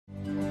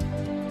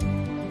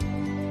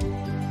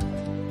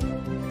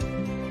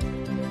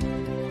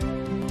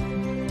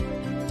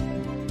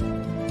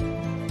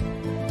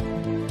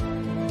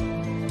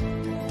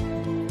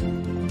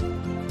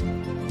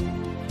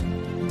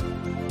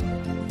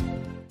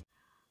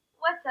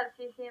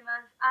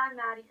CCMS, I'm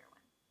Maddie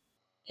Irwin.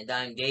 And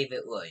I'm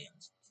David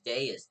Williams.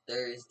 Today is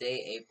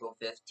Thursday, April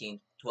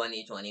 15th,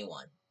 2021.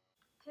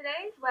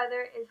 Today's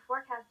weather is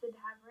forecasted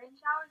to have rain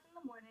showers in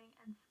the morning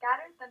and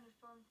scattered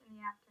thunderstorms in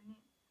the afternoon.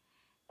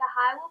 The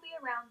high will be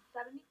around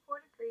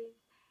 74 degrees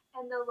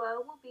and the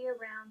low will be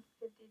around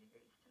 50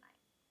 degrees tonight.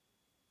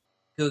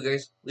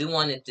 Cougars, we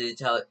wanted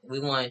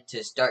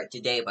to start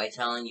today by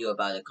telling you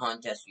about a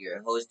contest we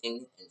are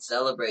hosting in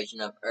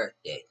celebration of Earth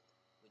Day,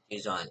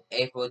 which is on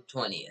April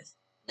 20th,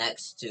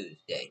 next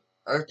Tuesday.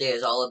 Earth Day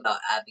is all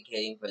about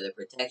advocating for the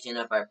protection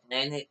of our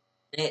planet,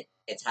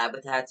 its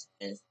habitats,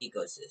 and its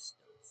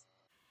ecosystems.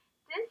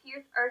 This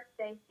year's Earth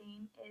Day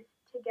theme is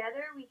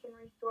Together We Can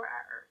Restore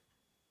Our Earth.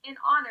 In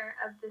honor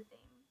of the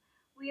theme,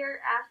 we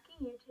are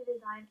asking you to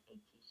design a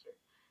t-shirt.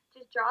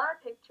 Just draw a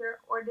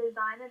picture or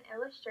design an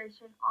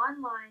illustration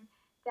online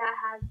that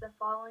has the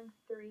following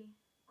 3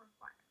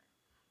 requirements.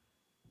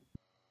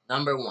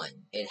 Number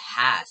 1, it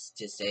has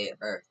to say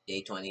Earth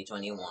Day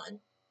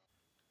 2021.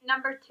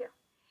 Number 2,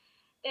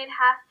 it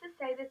has to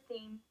say the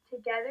theme,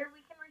 Together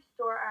We Can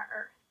Restore Our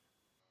Earth.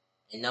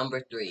 And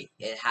number 3,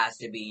 it has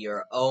to be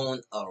your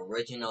own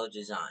original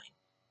design.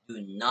 Do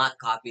not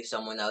copy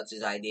someone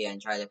else's idea and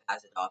try to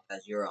pass it off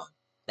as your own.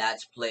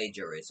 That's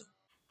plagiarism.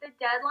 The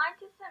deadline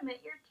to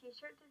submit your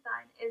t-shirt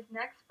design is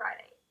next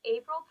Friday,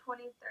 April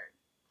 23rd.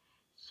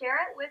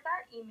 Share it with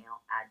our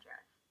email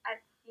address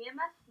at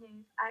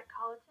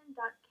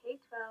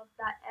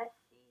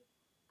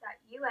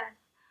cmsnews@colleton.k12.sc.us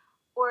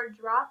or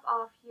drop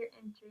off your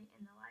entry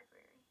in the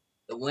library.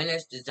 The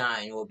winner's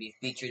design will be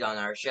featured on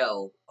our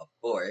show, of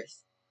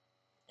course.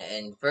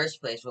 And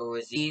first place will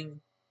receive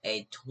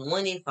a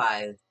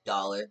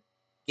 $25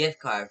 gift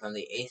card from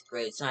the 8th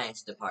grade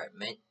science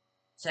department.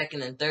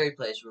 Second and third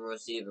place will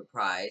receive a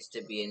prize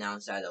to be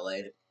announced at a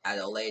later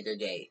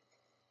date.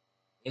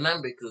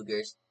 Remember,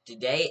 Cougars,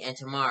 today and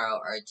tomorrow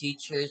our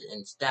teachers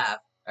and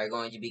staff are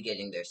going to be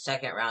getting their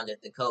second round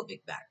of the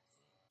COVID vaccine.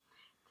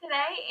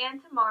 Today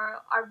and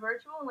tomorrow are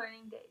virtual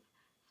learning days,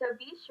 so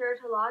be sure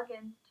to log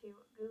in to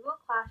Google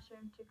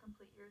Classroom to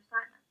complete your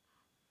assignments.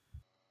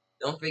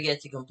 Don't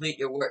forget to complete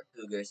your work,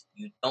 Cougars.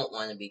 You don't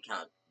want to be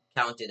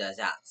counted as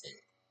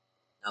absent.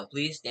 Now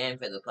please stand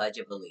for the Pledge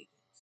of Allegiance.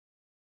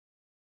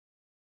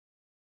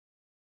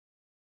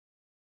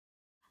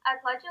 I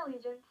pledge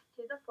allegiance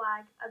to the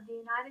flag of the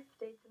United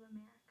States of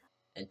America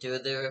and to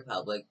the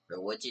republic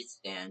for which it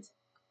stands,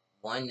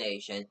 one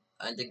nation,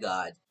 under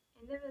God,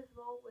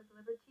 indivisible, with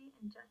liberty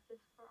and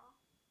justice for all.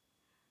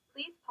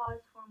 Please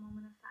pause for a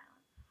moment of silence.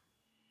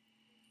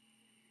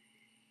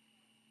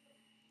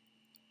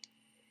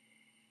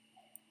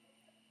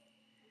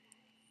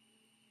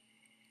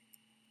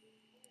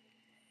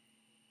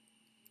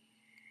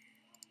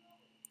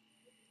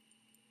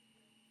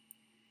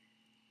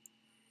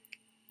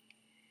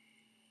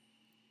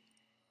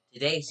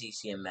 Today,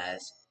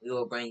 CCMS, we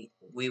will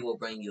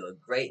bring you a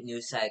great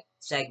new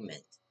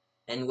segment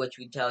in which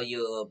we tell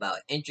you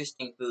about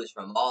interesting foods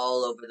from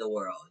all over the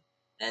world,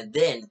 and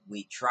then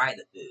we try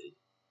the food.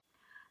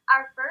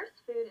 Our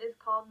first food is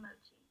called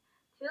Mochi.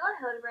 Tula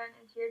Hildebrand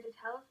is here to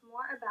tell us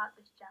more about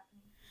this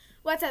Japanese.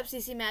 What's up,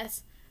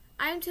 CCMS?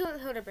 I'm Tula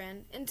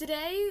Hildebrand, and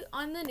today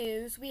on the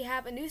news we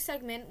have a new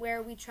segment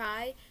where we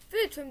try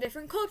foods from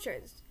different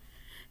cultures.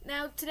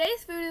 Now,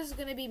 today's food is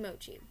going to be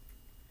mochi.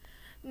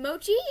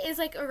 Mochi is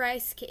like a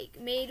rice cake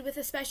made with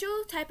a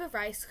special type of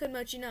rice called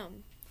mochi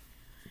no.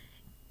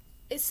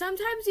 It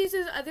sometimes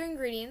uses other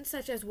ingredients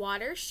such as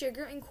water,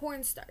 sugar, and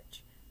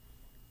cornstarch.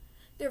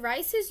 The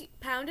rice is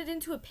pounded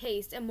into a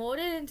paste and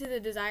molded into the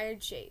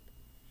desired shape.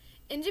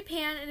 In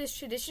Japan, it is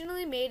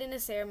traditionally made in a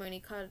ceremony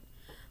called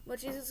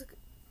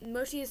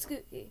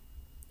mochizuki.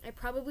 I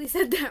probably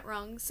said that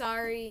wrong.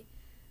 Sorry.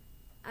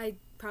 I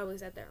probably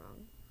said that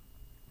wrong.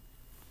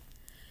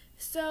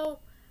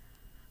 So,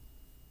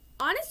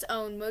 on its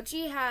own,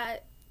 mochi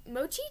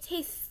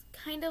tastes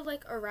kind of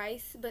like a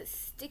rice, but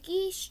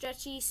sticky,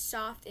 stretchy,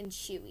 soft, and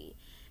chewy.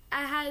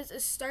 It has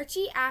a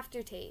starchy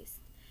aftertaste,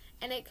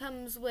 and it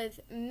comes with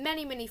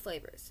many, many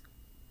flavors.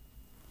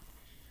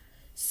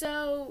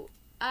 So,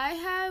 I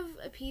have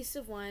a piece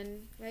of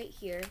one right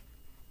here.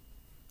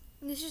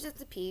 This is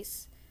just a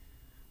piece.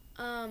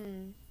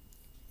 On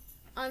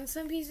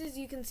some pieces,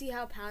 you can see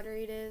how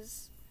powdery it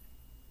is.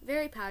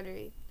 Very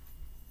powdery.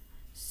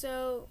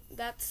 So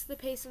that's the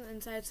paste on the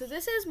inside. So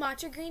this is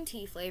matcha green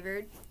tea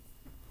flavored.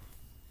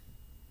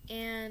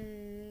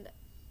 And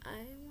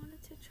I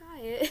wanted to try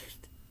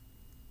it.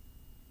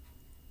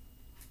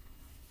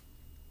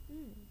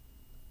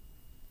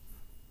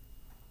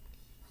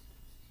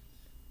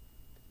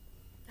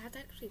 That's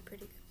actually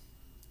pretty good.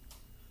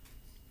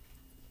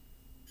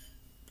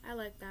 I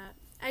like that.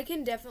 I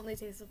can definitely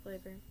taste the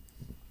flavor.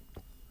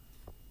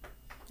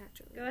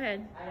 Naturally. Go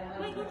ahead.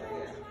 Wait,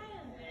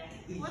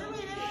 what are we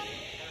doing?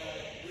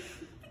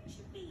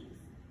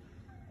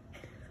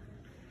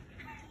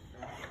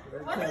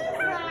 What is that?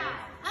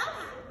 Oh my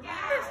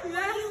God! It's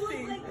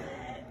nasty.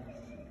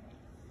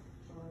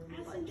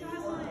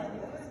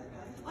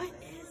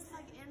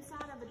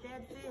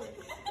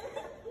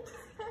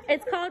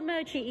 It's called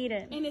Mochi, eat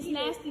it. And it's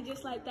nasty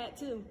just like that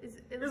too.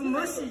 It's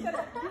mushy.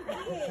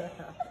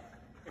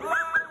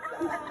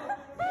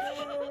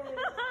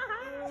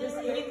 Just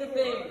eat the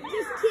thing.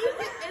 Just keep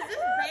it. Is this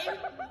baby?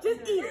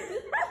 Just eat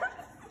it.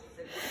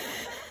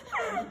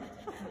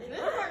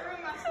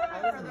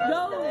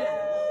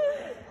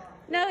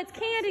 No, it's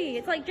candy.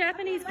 It's like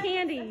Japanese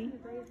candy.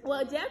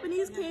 Well,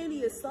 Japanese candy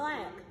is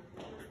slack.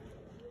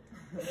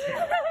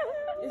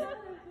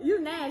 You're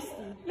nasty.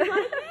 You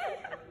like it?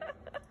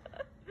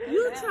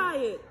 You try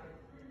it.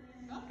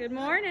 Good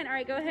morning. All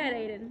right, go ahead,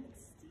 Aiden.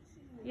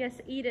 Yes,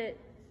 eat it.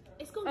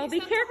 It's gonna Oh, be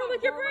careful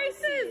with your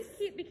braces.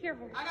 Be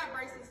careful. I got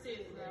braces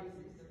too, so.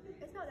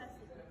 It's not that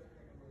sweet.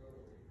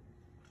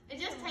 It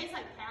just tastes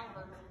like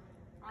powder,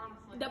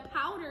 honestly. The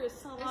powder is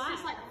so It's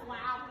just like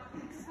flour.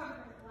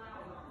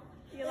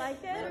 You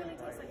like it? Literally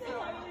tastes like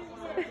flour.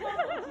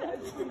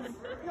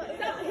 No,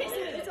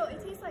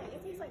 it tastes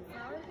like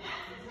flour.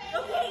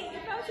 Okay,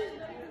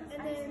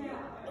 and then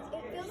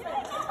it feels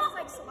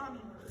like salami.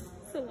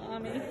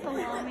 Salami.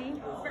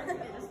 Fine.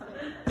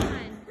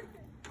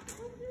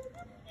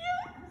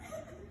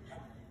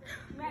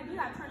 Man, you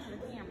gotta turn to the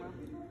camera.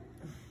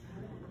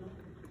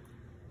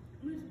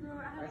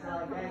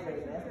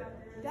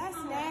 That's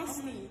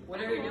nasty.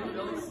 Whatever you're doing,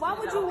 don't. Why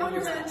would you want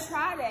us to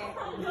try that?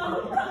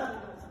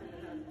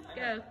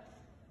 Go.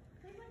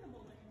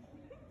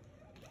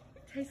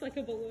 Tastes like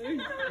a balloon.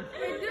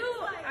 They do.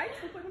 I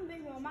used to put them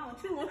things in my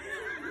mouth too.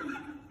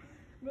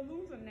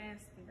 Balloons are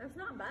nasty. It's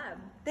not bad.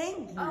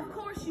 Thank you. Of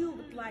course you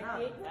would like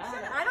it.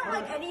 I don't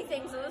like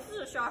anything, so this is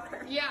a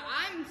shocker. Yeah,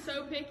 I'm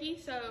so picky,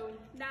 so.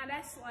 Nah,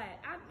 that's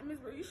slack. Miss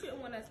Bro, you shouldn't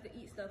want us to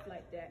eat stuff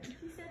like that.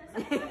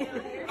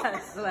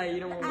 That's like,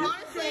 you don't want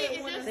Honestly,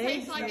 it just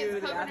tastes like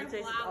it's covered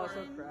in flour.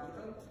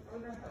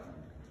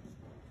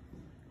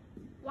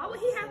 Why would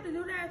he have to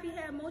do that if he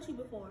had mochi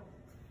before?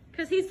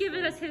 Because he's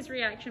giving us his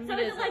reaction. So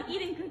What is is it like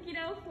eating cookie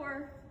dough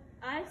for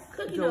us?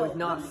 Cookie dough dough. is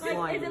not Like,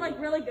 slimy. is it like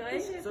really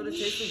good? So the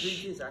taste of green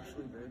tea is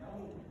actually good.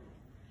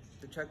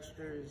 The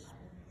texture is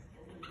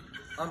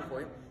on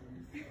point.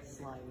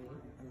 slimy.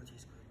 And it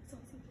tastes good.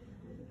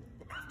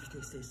 The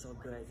aftertaste tastes so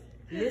good.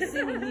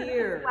 Listen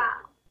here.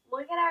 Wow,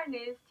 look at our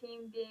news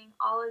team being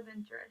all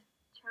adventurous,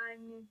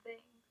 trying new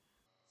things.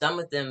 Some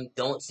of them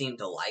don't seem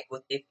to like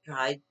what they've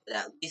tried, but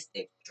at least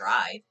they've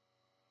tried.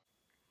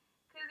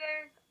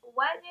 Cougars,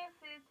 what new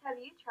foods have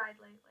you tried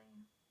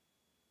lately?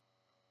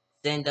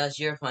 Send us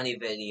your funny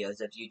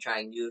videos of you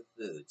trying new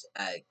foods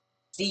at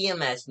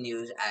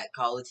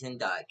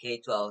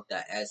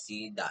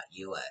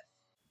cmsnews@colleton.k12.sc.us.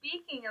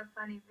 Speaking of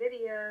funny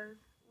videos,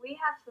 we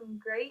have some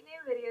great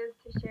new videos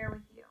to share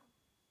with you.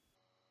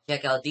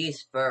 Check out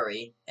these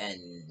furry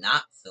and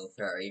not so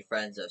furry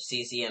friends of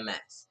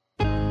CCMS.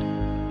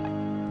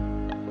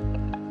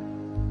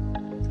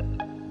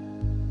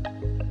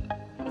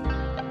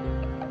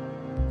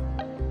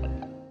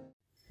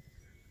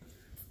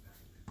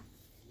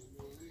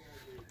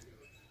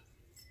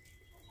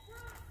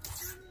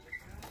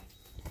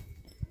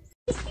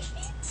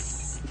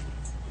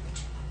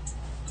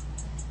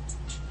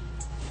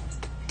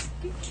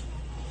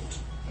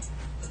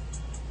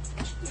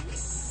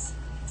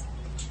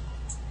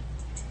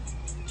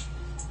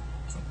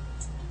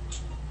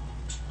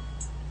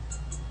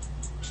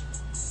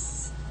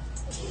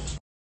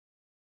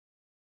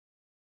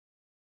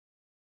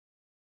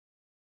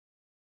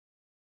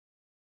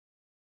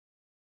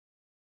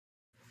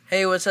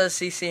 Hey, what's up,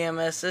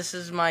 CCMS? This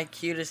is my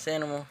cutest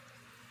animal.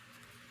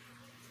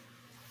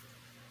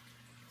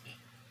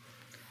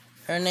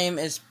 Her name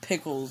is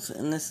Pickles,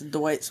 and this is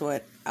Dwight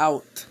Sweat.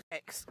 Out.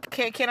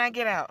 Can I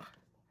get out?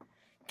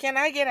 Can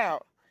I get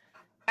out?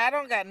 I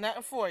don't got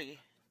nothing for you.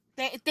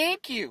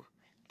 Thank you.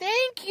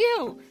 Thank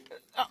you.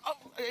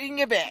 And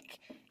you're back.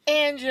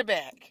 And you're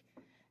back.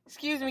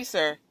 Excuse me,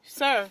 sir.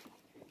 Sir.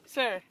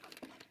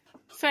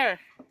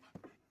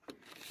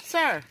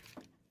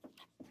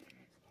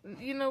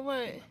 You know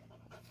what?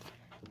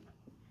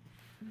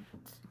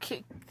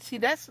 See,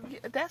 that's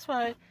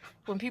why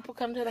when people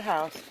come to the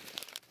house,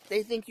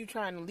 they think you're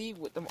trying to leave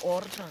with them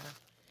all the time.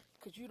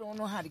 Because you don't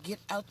know how to get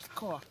out the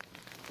car.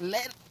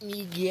 Let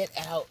me get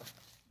out.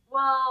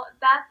 Well,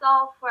 that's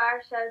all for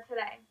our show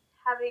today.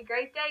 Have a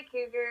great day,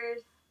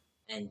 Cougars.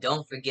 And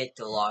don't forget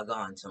to log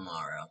on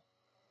tomorrow.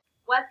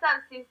 What's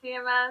up,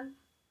 CCMS?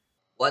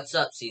 What's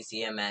up,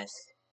 CCMS?